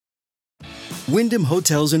Wyndham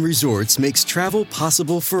Hotels and Resorts makes travel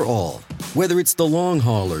possible for all. Whether it's the long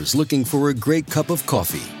haulers looking for a great cup of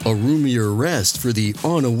coffee, a roomier rest for the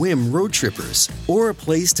on-a-whim road trippers, or a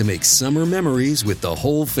place to make summer memories with the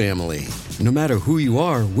whole family. No matter who you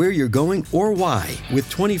are, where you're going, or why, with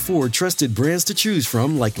 24 trusted brands to choose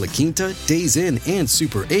from like La Quinta, Days Inn, and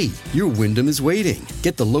Super 8, your Wyndham is waiting.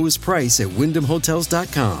 Get the lowest price at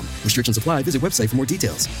WyndhamHotels.com. Restrictions apply. Visit website for more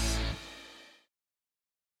details.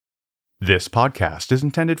 This podcast is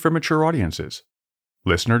intended for mature audiences.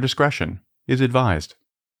 Listener discretion is advised.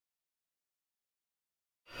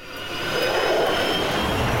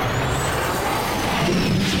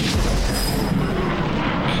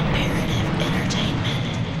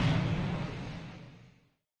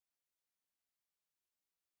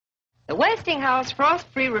 The Westinghouse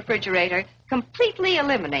frost-free refrigerator completely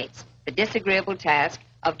eliminates the disagreeable task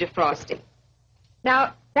of defrosting.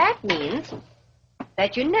 Now, that means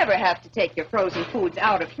that you never have to take your frozen foods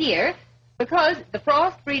out of here because the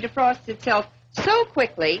frost-free defrosts itself so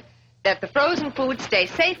quickly that the frozen foods stay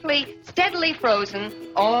safely, steadily frozen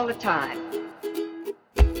all the time.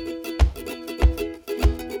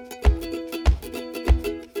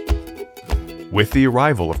 With the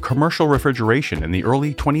arrival of commercial refrigeration in the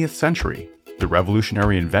early 20th century, the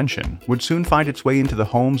revolutionary invention would soon find its way into the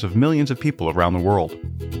homes of millions of people around the world.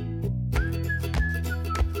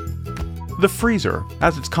 The freezer,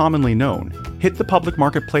 as it's commonly known, hit the public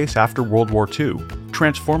marketplace after World War II,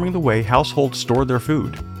 transforming the way households stored their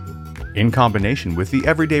food. In combination with the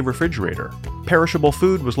everyday refrigerator, perishable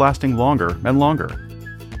food was lasting longer and longer.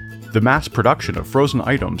 The mass production of frozen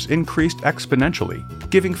items increased exponentially,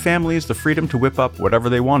 giving families the freedom to whip up whatever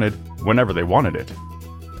they wanted, whenever they wanted it.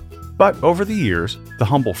 But over the years, the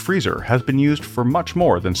humble freezer has been used for much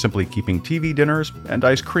more than simply keeping TV dinners and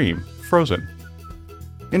ice cream frozen.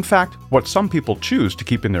 In fact, what some people choose to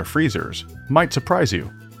keep in their freezers might surprise you.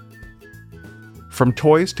 From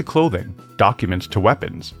toys to clothing, documents to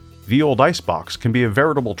weapons, the old icebox can be a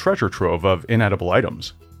veritable treasure trove of inedible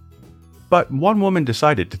items. But one woman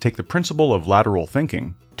decided to take the principle of lateral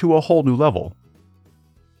thinking to a whole new level.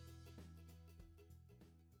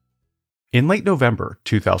 In late November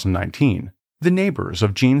 2019, the neighbors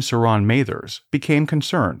of Jean Saron Mathers became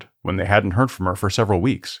concerned when they hadn't heard from her for several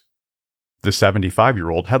weeks. The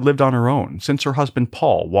 75-year-old had lived on her own since her husband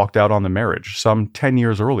Paul walked out on the marriage some 10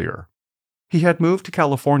 years earlier. He had moved to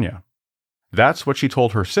California. That's what she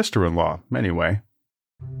told her sister-in-law, anyway.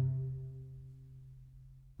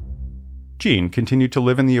 Jean continued to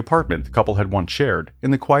live in the apartment the couple had once shared in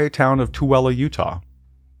the quiet town of Tooele, Utah.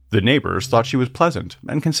 The neighbors thought she was pleasant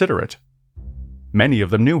and considerate. Many of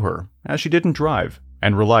them knew her, as she didn't drive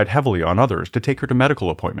and relied heavily on others to take her to medical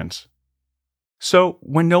appointments. So,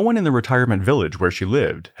 when no one in the retirement village where she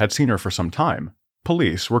lived had seen her for some time,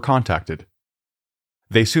 police were contacted.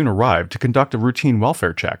 They soon arrived to conduct a routine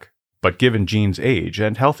welfare check, but given Jean's age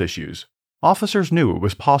and health issues, officers knew it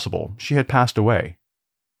was possible she had passed away.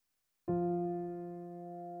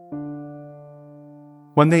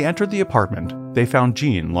 When they entered the apartment, they found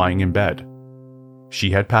Jean lying in bed. She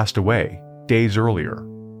had passed away days earlier.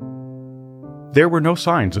 There were no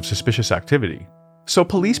signs of suspicious activity, so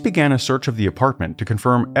police began a search of the apartment to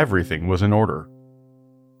confirm everything was in order.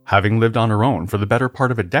 Having lived on her own for the better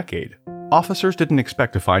part of a decade, officers didn't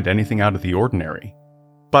expect to find anything out of the ordinary.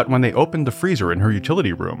 But when they opened the freezer in her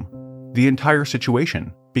utility room, the entire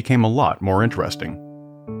situation became a lot more interesting.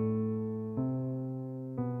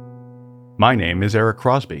 My name is Eric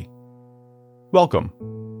Crosby. Welcome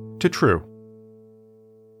to True.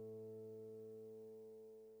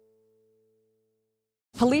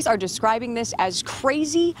 Police are describing this as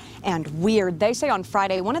crazy and weird. They say on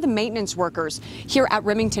Friday, one of the maintenance workers here at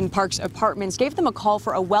Remington Park's apartments gave them a call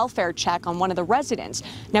for a welfare check on one of the residents.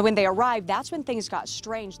 Now, when they arrived, that's when things got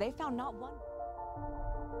strange. They found not one.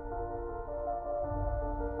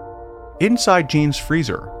 Inside Jean's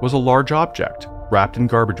freezer was a large object wrapped in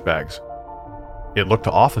garbage bags. It looked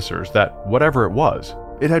to officers that whatever it was,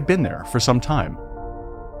 it had been there for some time.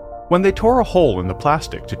 When they tore a hole in the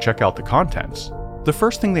plastic to check out the contents, the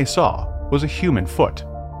first thing they saw was a human foot.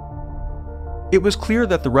 It was clear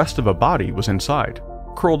that the rest of a body was inside,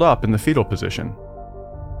 curled up in the fetal position.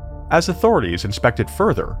 As authorities inspected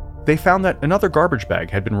further, they found that another garbage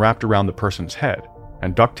bag had been wrapped around the person's head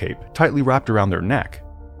and duct tape tightly wrapped around their neck.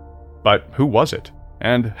 But who was it,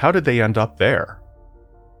 and how did they end up there?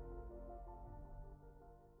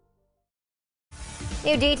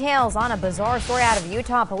 New details on a bizarre story out of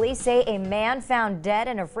Utah. Police say a man found dead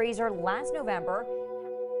in a freezer last November.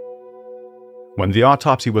 When the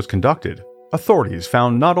autopsy was conducted, authorities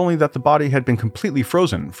found not only that the body had been completely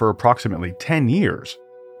frozen for approximately 10 years,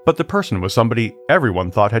 But the person was somebody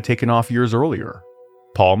everyone thought had taken off years earlier,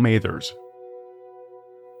 Paul Mathers.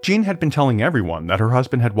 Jean had been telling everyone that her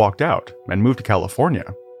husband had walked out and moved to California.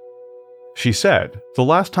 She said the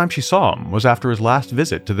last time she saw him was after his last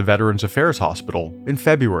visit to the Veterans Affairs Hospital in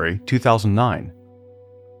February 2009.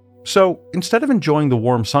 So, instead of enjoying the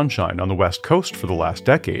warm sunshine on the West Coast for the last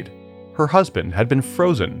decade, her husband had been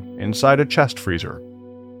frozen inside a chest freezer.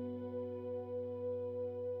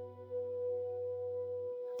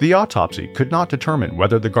 The autopsy could not determine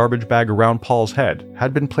whether the garbage bag around Paul's head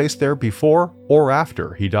had been placed there before or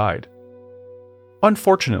after he died.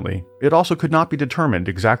 Unfortunately, it also could not be determined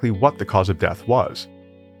exactly what the cause of death was.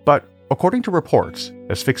 But, according to reports,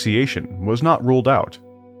 asphyxiation was not ruled out.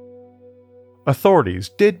 Authorities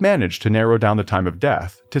did manage to narrow down the time of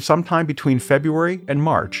death to sometime between February and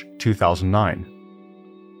March 2009.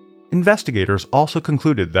 Investigators also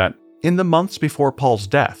concluded that, in the months before Paul's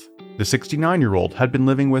death, the 69-year-old had been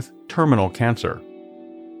living with terminal cancer.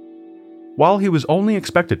 While he was only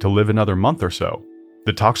expected to live another month or so,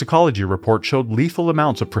 the toxicology report showed lethal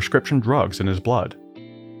amounts of prescription drugs in his blood.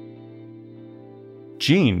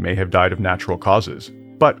 Jean may have died of natural causes,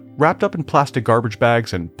 but wrapped up in plastic garbage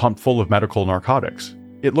bags and pumped full of medical narcotics,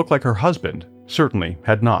 it looked like her husband certainly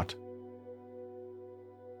had not.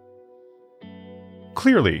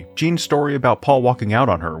 Clearly, Jean's story about Paul walking out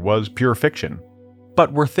on her was pure fiction.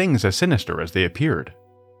 But were things as sinister as they appeared?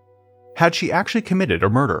 Had she actually committed a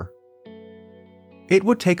murder? It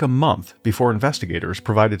would take a month before investigators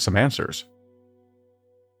provided some answers.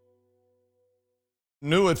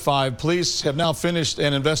 New at 5, police have now finished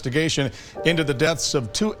an investigation into the deaths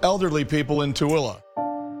of 2 elderly people in Tooele.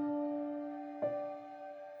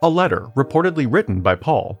 A letter, reportedly written by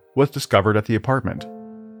Paul, was discovered at the apartment.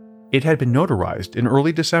 It had been notarized in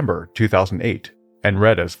early December 2008 and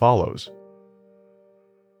read as follows.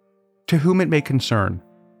 To whom it may concern,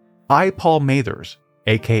 I, Paul Mathers,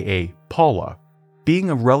 aka Paula, being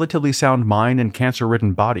of relatively sound mind and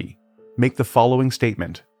cancer-ridden body, make the following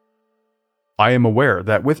statement. I am aware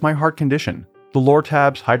that with my heart condition, the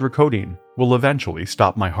Lortab's hydrocodone will eventually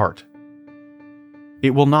stop my heart.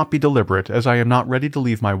 It will not be deliberate as I am not ready to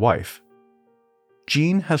leave my wife.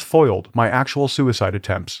 Jean has foiled my actual suicide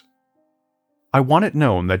attempts. I want it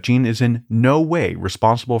known that Jean is in no way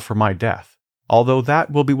responsible for my death, although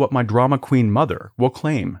that will be what my drama queen mother will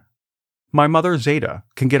claim. My mother Zeta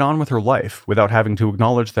can get on with her life without having to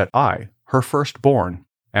acknowledge that I, her firstborn,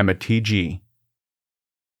 am a TG.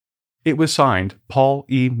 It was signed Paul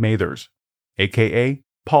E. Mathers, aka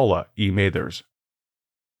Paula E. Mathers.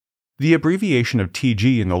 The abbreviation of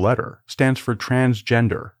TG in the letter stands for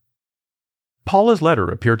transgender. Paula's letter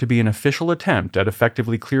appeared to be an official attempt at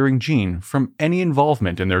effectively clearing Jean from any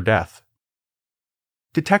involvement in their death.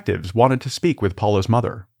 Detectives wanted to speak with Paula's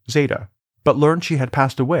mother, Zeta, but learned she had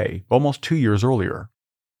passed away almost 2 years earlier.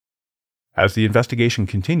 As the investigation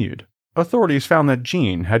continued, authorities found that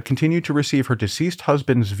Jean had continued to receive her deceased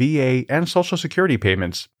husband's VA and Social Security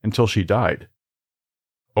payments until she died.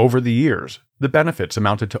 Over the years, the benefits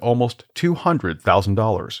amounted to almost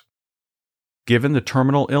 $200,000. Given the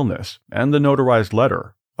terminal illness and the notarized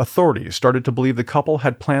letter, authorities started to believe the couple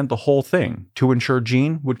had planned the whole thing to ensure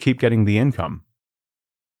Jean would keep getting the income.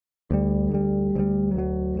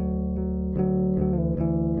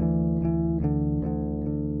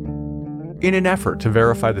 In an effort to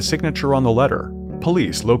verify the signature on the letter,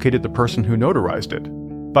 police located the person who notarized it,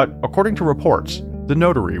 but according to reports, the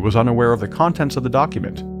notary was unaware of the contents of the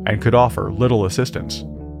document and could offer little assistance.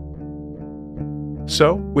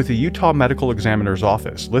 So, with the Utah Medical Examiner's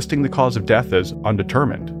Office listing the cause of death as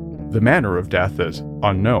undetermined, the manner of death as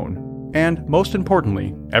unknown, and, most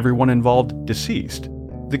importantly, everyone involved deceased,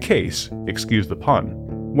 the case, excuse the pun,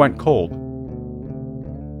 went cold.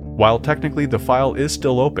 While technically the file is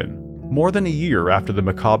still open, more than a year after the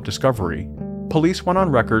macabre discovery, police went on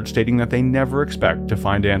record stating that they never expect to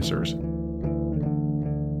find answers.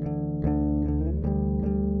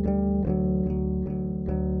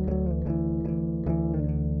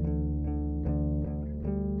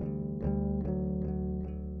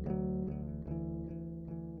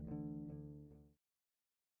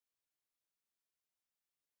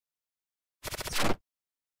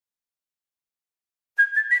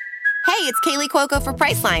 Hey, it's Kaylee Cuoco for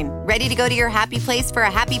Priceline. Ready to go to your happy place for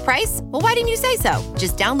a happy price? Well, why didn't you say so?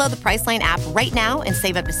 Just download the Priceline app right now and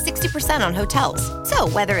save up to 60% on hotels. So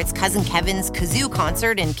whether it's Cousin Kevin's Kazoo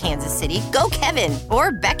Concert in Kansas City, go Kevin,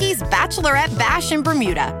 or Becky's Bachelorette Bash in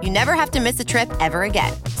Bermuda, you never have to miss a trip ever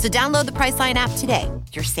again. So download the Priceline app today.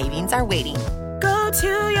 Your savings are waiting. Go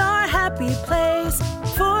to your happy place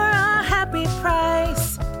for a happy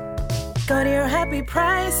price. Go to your happy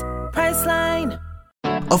price, Priceline.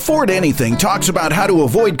 Afford Anything talks about how to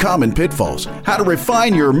avoid common pitfalls, how to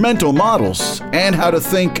refine your mental models, and how to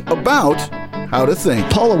think about how to think.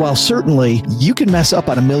 Paula, while certainly you can mess up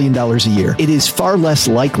on $1 million a year, it is far less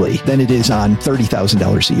likely than it is on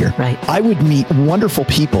 $30,000 a year. Right. I would meet wonderful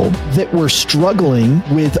people that were struggling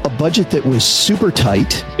with a budget that was super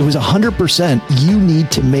tight. It was 100%, you need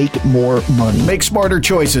to make more money. Make smarter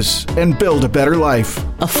choices and build a better life.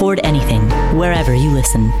 Afford Anything, wherever you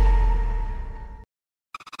listen.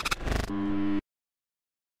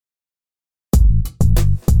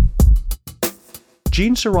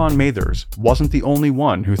 Jean Saron Mathers wasn't the only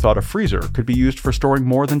one who thought a freezer could be used for storing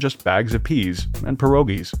more than just bags of peas and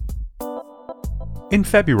pierogies. In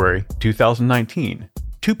February 2019,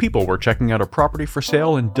 two people were checking out a property for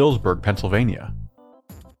sale in Dillsburg, Pennsylvania.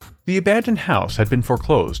 The abandoned house had been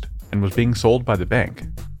foreclosed and was being sold by the bank.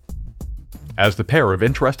 As the pair of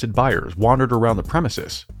interested buyers wandered around the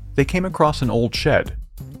premises, they came across an old shed.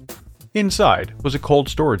 Inside was a cold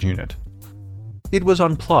storage unit. It was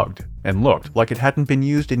unplugged and looked like it hadn't been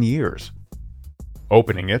used in years.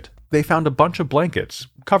 Opening it, they found a bunch of blankets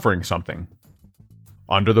covering something.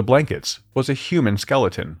 Under the blankets was a human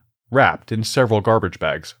skeleton, wrapped in several garbage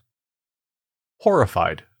bags.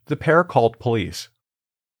 Horrified, the pair called police.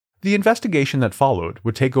 The investigation that followed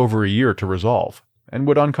would take over a year to resolve, and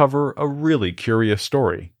would uncover a really curious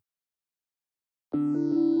story.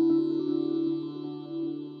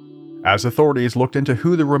 As authorities looked into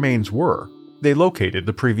who the remains were, they located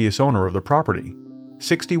the previous owner of the property,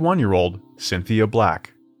 61-year-old Cynthia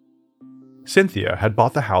Black. Cynthia had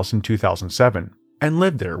bought the house in 2007 and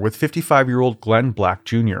lived there with 55-year-old Glenn Black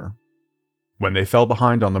Jr. When they fell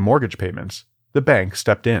behind on the mortgage payments, the bank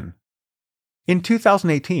stepped in. In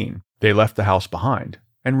 2018, they left the house behind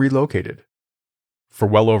and relocated. For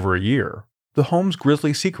well over a year, the home's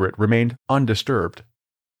grisly secret remained undisturbed.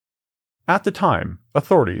 At the time,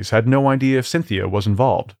 authorities had no idea if Cynthia was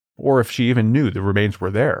involved, or if she even knew the remains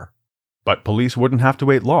were there. But police wouldn't have to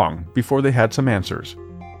wait long before they had some answers.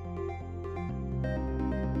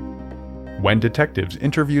 When detectives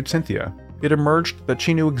interviewed Cynthia, it emerged that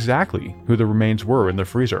she knew exactly who the remains were in the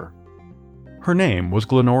freezer. Her name was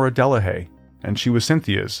Glenora Delahaye, and she was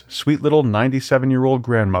Cynthia's sweet little 97-year-old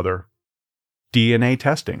grandmother. DNA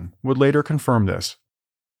testing would later confirm this.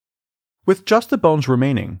 With just the bones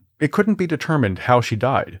remaining, it couldn't be determined how she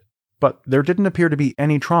died, but there didn't appear to be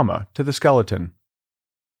any trauma to the skeleton.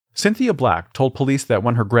 Cynthia Black told police that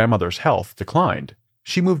when her grandmother's health declined,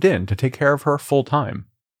 she moved in to take care of her full-time.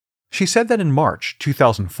 She said that in March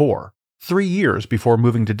 2004, 3 years before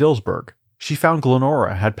moving to Dillsburg, she found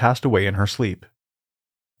Glenora had passed away in her sleep.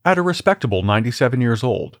 At a respectable 97 years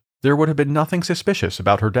old, there would have been nothing suspicious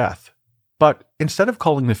about her death. But instead of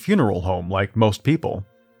calling the funeral home like most people,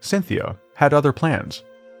 Cynthia had other plans.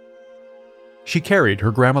 She carried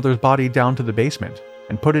her grandmother's body down to the basement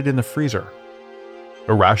and put it in the freezer.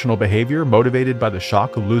 Irrational behavior motivated by the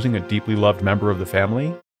shock of losing a deeply loved member of the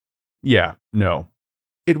family? Yeah, no.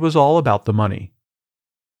 It was all about the money.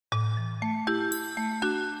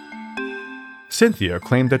 Cynthia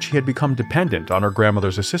claimed that she had become dependent on her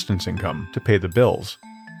grandmother's assistance income to pay the bills.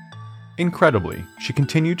 Incredibly, she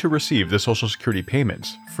continued to receive the Social Security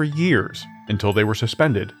payments for years until they were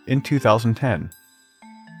suspended in 2010.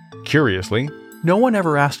 Curiously, no one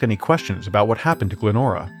ever asked any questions about what happened to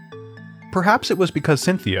Glenora. Perhaps it was because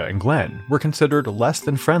Cynthia and Glenn were considered less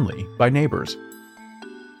than friendly by neighbors.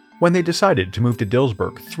 When they decided to move to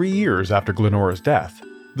Dillsburg 3 years after Glenora's death,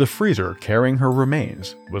 the freezer carrying her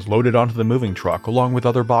remains was loaded onto the moving truck along with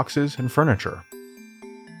other boxes and furniture.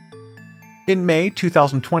 In May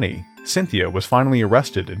 2020, Cynthia was finally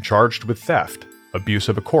arrested and charged with theft, abuse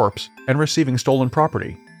of a corpse, and receiving stolen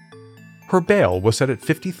property. Her bail was set at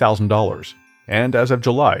 $50,000, and as of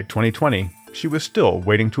July 2020, she was still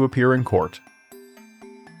waiting to appear in court.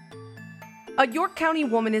 A York County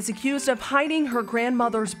woman is accused of hiding her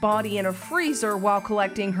grandmother's body in a freezer while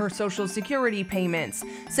collecting her Social Security payments.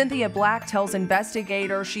 Cynthia Black tells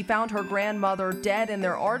investigators she found her grandmother dead in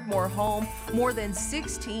their Ardmore home more than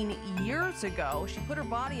 16 years ago. She put her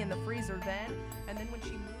body in the freezer then, and then when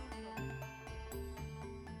she moved...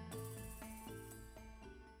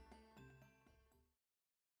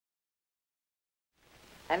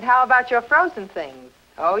 And how about your frozen things?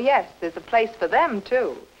 Oh, yes, there's a place for them,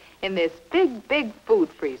 too. In this big, big food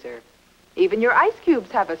freezer. Even your ice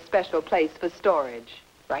cubes have a special place for storage.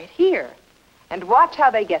 Right here. And watch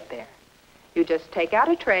how they get there. You just take out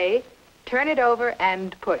a tray, turn it over,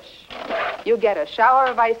 and push. You get a shower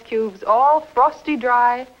of ice cubes all frosty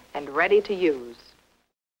dry and ready to use.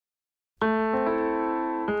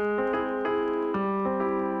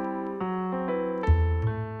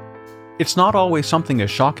 It's not always something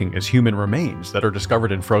as shocking as human remains that are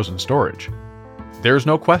discovered in frozen storage. There's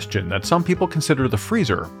no question that some people consider the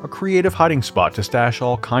freezer a creative hiding spot to stash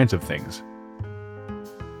all kinds of things.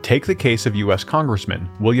 Take the case of U.S. Congressman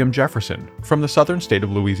William Jefferson from the southern state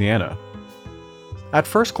of Louisiana. At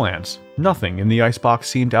first glance, nothing in the icebox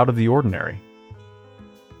seemed out of the ordinary.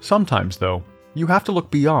 Sometimes, though, you have to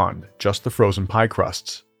look beyond just the frozen pie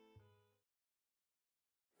crusts.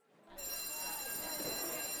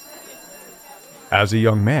 As a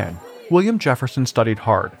young man, William Jefferson studied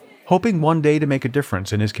hard, hoping one day to make a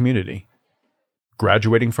difference in his community.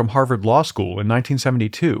 Graduating from Harvard Law School in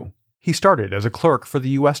 1972, he started as a clerk for the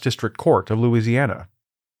U.S. District Court of Louisiana.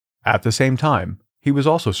 At the same time, he was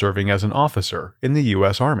also serving as an officer in the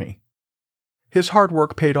U.S. Army. His hard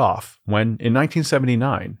work paid off when, in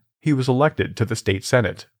 1979, he was elected to the state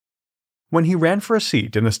Senate. When he ran for a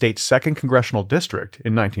seat in the state's 2nd Congressional District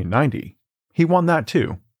in 1990, he won that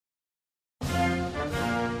too.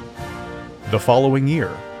 The following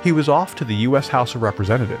year, he was off to the U.S. House of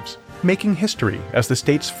Representatives, making history as the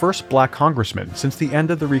state's first black congressman since the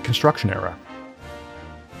end of the Reconstruction era.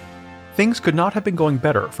 Things could not have been going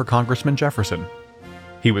better for Congressman Jefferson.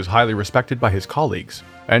 He was highly respected by his colleagues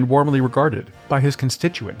and warmly regarded by his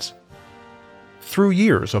constituents. Through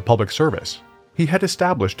years of public service, he had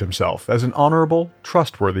established himself as an honorable,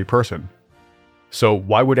 trustworthy person. So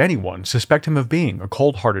why would anyone suspect him of being a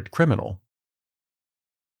cold-hearted criminal?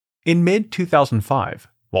 In mid-2005,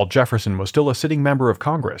 while Jefferson was still a sitting member of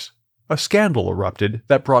Congress, a scandal erupted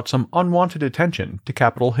that brought some unwanted attention to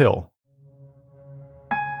Capitol Hill.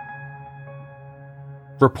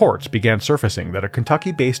 Reports began surfacing that a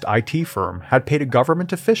Kentucky-based IT firm had paid a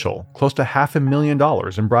government official close to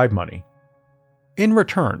 $500,000 in bribe money. In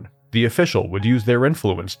return, the official would use their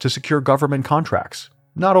influence to secure government contracts,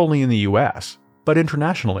 not only in the U.S., but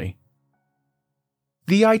internationally.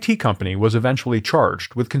 The IT company was eventually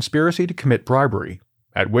charged with conspiracy to commit bribery,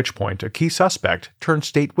 at which point a key suspect turned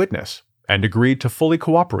state witness and agreed to fully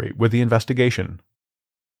cooperate with the investigation.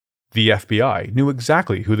 The FBI knew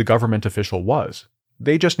exactly who the government official was.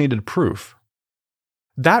 They just needed proof.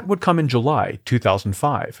 That would come in July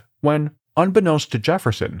 2005, when, unbeknownst to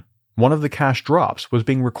Jefferson, one of the cash drops was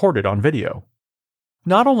being recorded on video.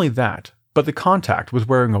 Not only that, but the contact was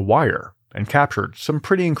wearing a wire and captured some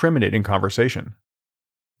pretty incriminating conversation.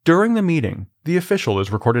 During the meeting, the official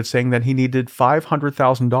is recorded saying that he needed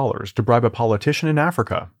 $500,000 to bribe a politician in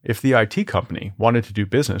Africa if the IT company wanted to do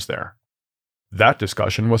business there. That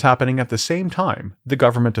discussion was happening at the same time the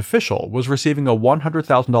government official was receiving a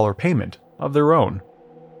 $100,000 payment of their own.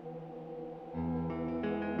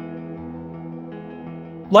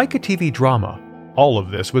 Like a TV drama, all of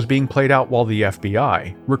this was being played out while the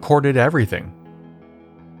FBI recorded everything.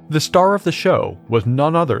 The star of the show was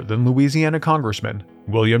none other than Louisiana Congressman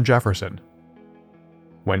William Jefferson.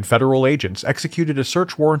 When federal agents executed a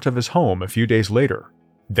search warrant of his home a few days later,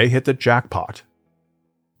 they hit the jackpot.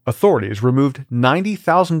 Authorities removed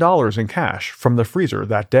 $90,000 in cash from the freezer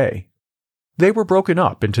that day. They were broken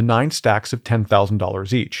up into 9 stacks of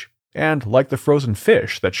 $10,000 each, and like the frozen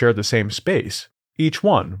fish that shared the same space, each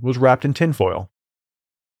one was wrapped in tinfoil.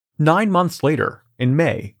 9 months later, in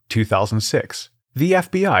May 2006, the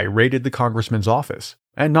FBI raided the congressman's office,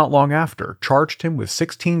 and not long after charged him with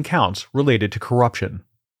 16 counts related to corruption.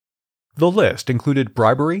 The list included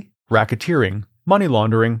bribery, racketeering, money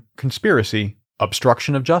laundering, conspiracy,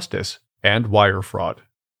 obstruction of justice, and wire fraud.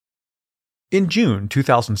 In June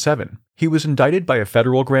 2007, he was indicted by a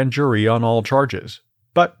federal grand jury on all charges,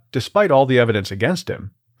 but despite all the evidence against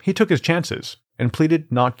him, he took his chances and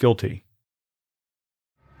pleaded not guilty.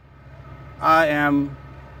 I am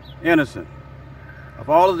innocent of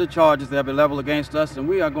all of the charges that have been leveled against us, and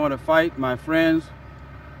we are going to fight, my friends,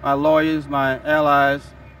 my lawyers, my allies,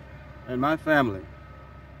 and my family.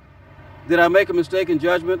 Did I make a mistake in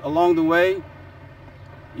judgment along the way?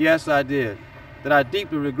 Yes, I did, that I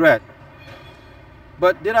deeply regret.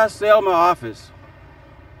 But did I sell my office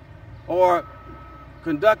or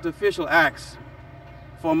conduct official acts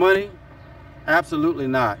for money? Absolutely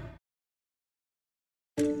not.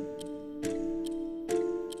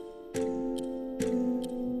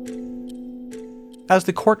 As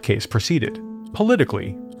the court case proceeded,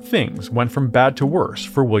 politically, things went from bad to worse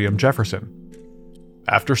for William Jefferson.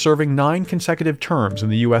 After serving 9 consecutive terms in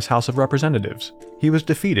the U.S. House of Representatives, he was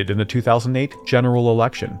defeated in the 2008 general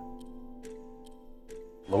election.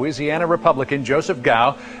 Louisiana Republican Joseph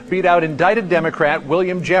Gow beat out indicted Democrat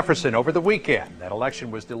William Jefferson over the weekend. That election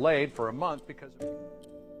was delayed for a month because of...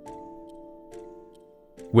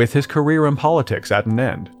 With his career in politics at an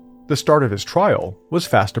end, the start of his trial was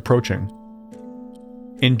fast approaching.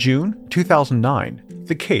 In June 2009,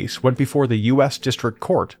 the case went before the U.S. District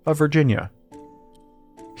Court of Virginia.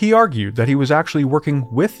 He argued that he was actually working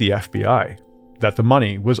with the FBI, that the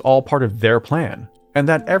money was all part of their plan, and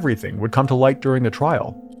that everything would come to light during the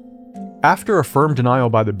trial. After a firm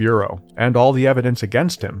denial by the Bureau and all the evidence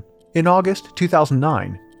against him, in August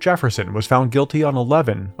 2009, Jefferson was found guilty on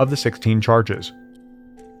 11 of the 16 charges.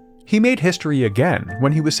 He made history again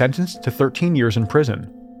when he was sentenced to 13 years in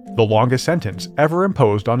prison, the longest sentence ever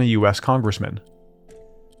imposed on a U.S. congressman.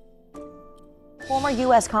 Former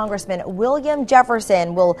U.S. Congressman William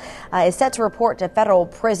Jefferson is set to report to federal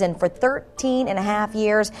prison for 13 and a half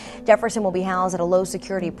years. Jefferson will be housed at a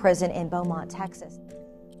low-security prison in Beaumont, Texas.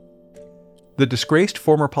 The disgraced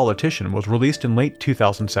former politician was released in late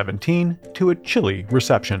 2017 to a chilly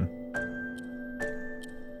reception.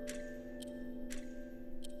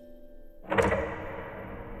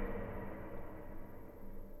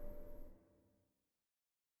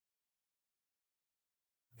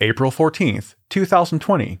 April 14th,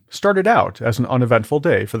 2020 started out as an uneventful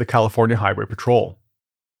day for the California Highway Patrol.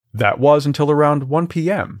 That was until around 1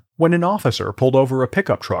 p.m. when an officer pulled over a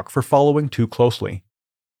pickup truck for following too closely.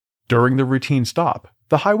 During the routine stop,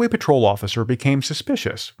 the Highway Patrol officer became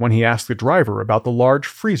suspicious when he asked the driver about the large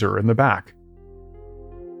freezer in the back.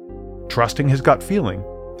 Trusting his gut feeling,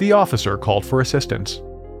 the officer called for assistance.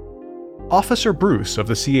 Officer Bruce of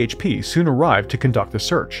the CHP soon arrived to conduct the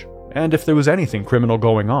search, and if there was anything criminal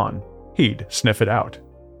going on, he'd sniff it out.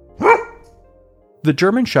 The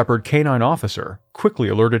German Shepherd canine officer quickly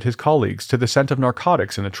alerted his colleagues to the scent of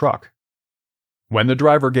narcotics in the truck. When the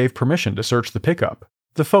driver gave permission to search the pickup,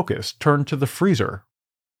 the focus turned to the freezer.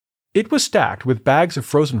 It was stacked with bags of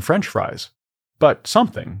frozen French fries, but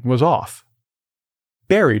something was off.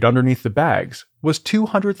 Buried underneath the bags was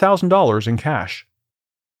 $200,000 in cash.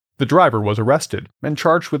 The driver was arrested and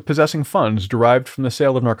charged with possessing funds derived from the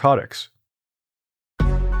sale of narcotics.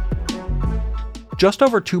 Just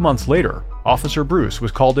over 2 months later, Officer Bruce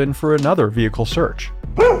was called in for another vehicle search.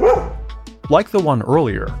 Like the one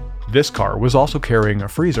earlier, this car was also carrying a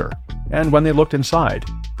freezer, and when they looked inside,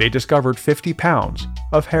 they discovered 50 pounds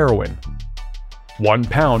of heroin. 1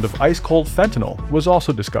 pound of ice-cold fentanyl was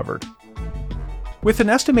also discovered. With an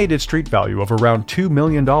estimated street value of around $2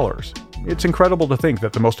 million, it's incredible to think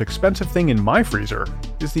that the most expensive thing in my freezer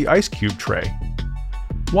is the ice cube tray.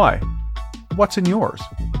 Why? What's in yours?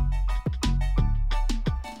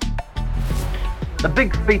 The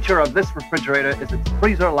big feature of this refrigerator is its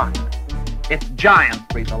freezer locker. It's giant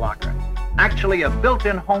freezer locker. Actually a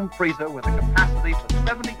built-in home freezer with a capacity for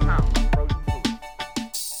 70 pounds of frozen food.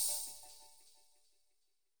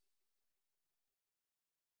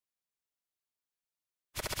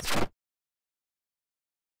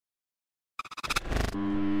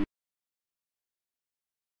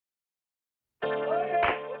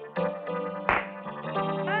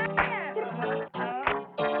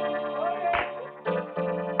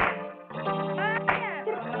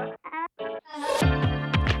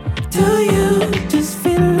 Do you just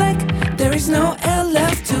feel like there is no air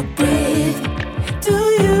left to breathe? Do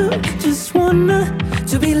you just wanna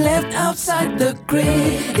to be left outside the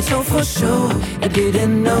grid? It's all for sure, I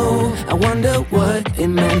didn't know. I wonder what it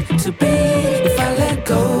meant to be. If I let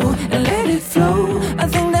go and let it flow, I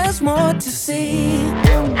think there's more to see.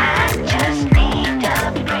 I just need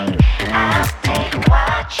a break. I'll take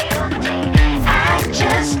what you need. I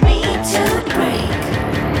just need to break.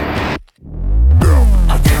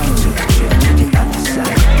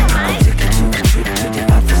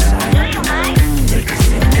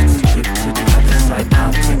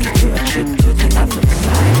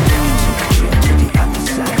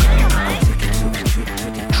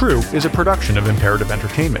 True is a production of Imperative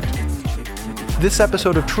Entertainment. This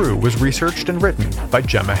episode of True was researched and written by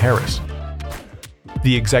Gemma Harris.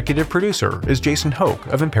 The executive producer is Jason Hoke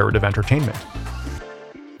of Imperative Entertainment.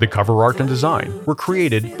 The cover art and design were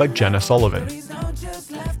created by Jenna Sullivan.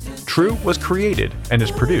 True was created and is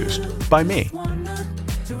produced by me.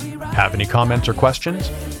 Have any comments or questions?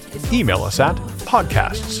 Email us at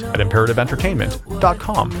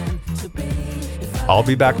podcasts@imperativeentertainment.com. I'll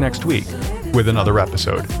be back next week with another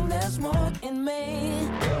episode.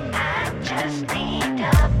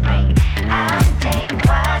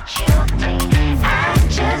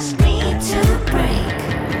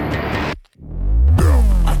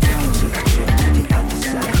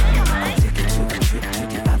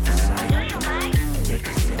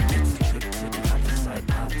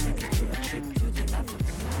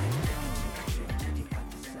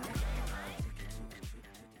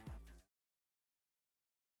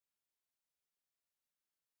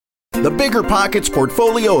 The Bigger Pockets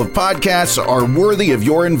portfolio of podcasts are worthy of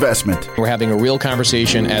your investment. We're having a real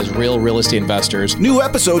conversation as real estate investors. New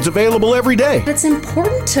episodes available every day. It's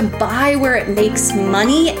important to buy where it makes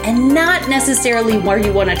money and not necessarily where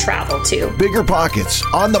you want to travel to. Bigger Pockets,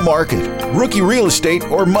 On the Market, Rookie Real Estate,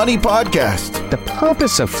 or Money Podcast. The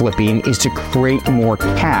purpose of flipping is to create more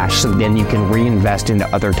cash so then you can reinvest into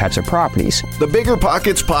other types of properties. The Bigger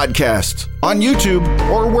Pockets Podcast on YouTube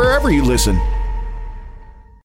or wherever you listen.